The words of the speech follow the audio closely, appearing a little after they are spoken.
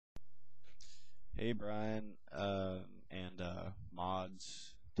Hey Brian, and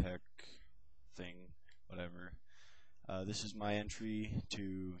Modz Tech thing, whatever. This is my entry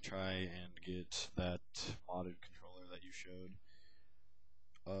to try and get that modded controller that you showed.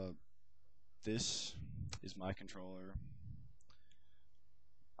 This is my controller.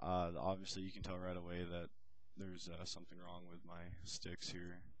 Obviously, you can tell right away that there's something wrong with my sticks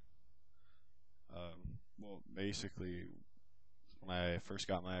here. Well, basically, when I first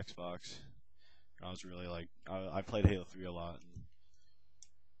got my Xbox, I was really I played Halo 3 a lot and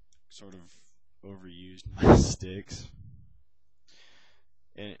sort of overused my sticks.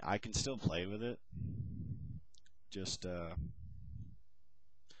 And I can still play with it. Just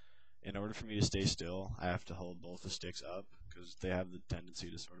in order for me to stay still, I have to hold both the sticks up because they have the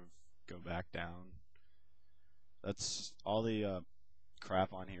tendency to sort of go back down. That's all the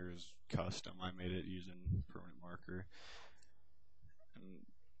crap on here is custom. I made it using permanent marker. And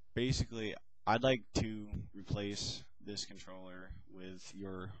basically, I'd like to replace this controller with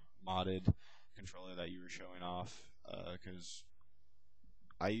your modded controller that you were showing off, because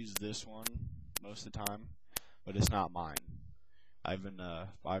I use this one most of the time, but it's not mine. I've been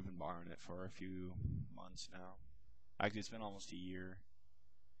borrowing it for a few months now. Actually, it's been almost a year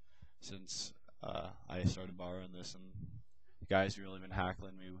since I started borrowing this, and the guys really been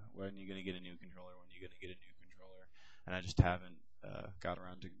hackling me. When are you gonna get a new controller? When are you gonna get a new controller? And I just haven't got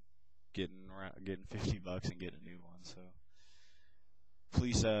around to getting $50 and getting a new one. So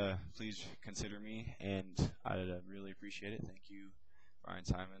please consider me, and I'd really appreciate it. Thank you, Bryan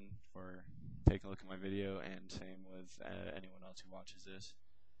Simon, for taking a look at my video, and same with anyone else who watches this.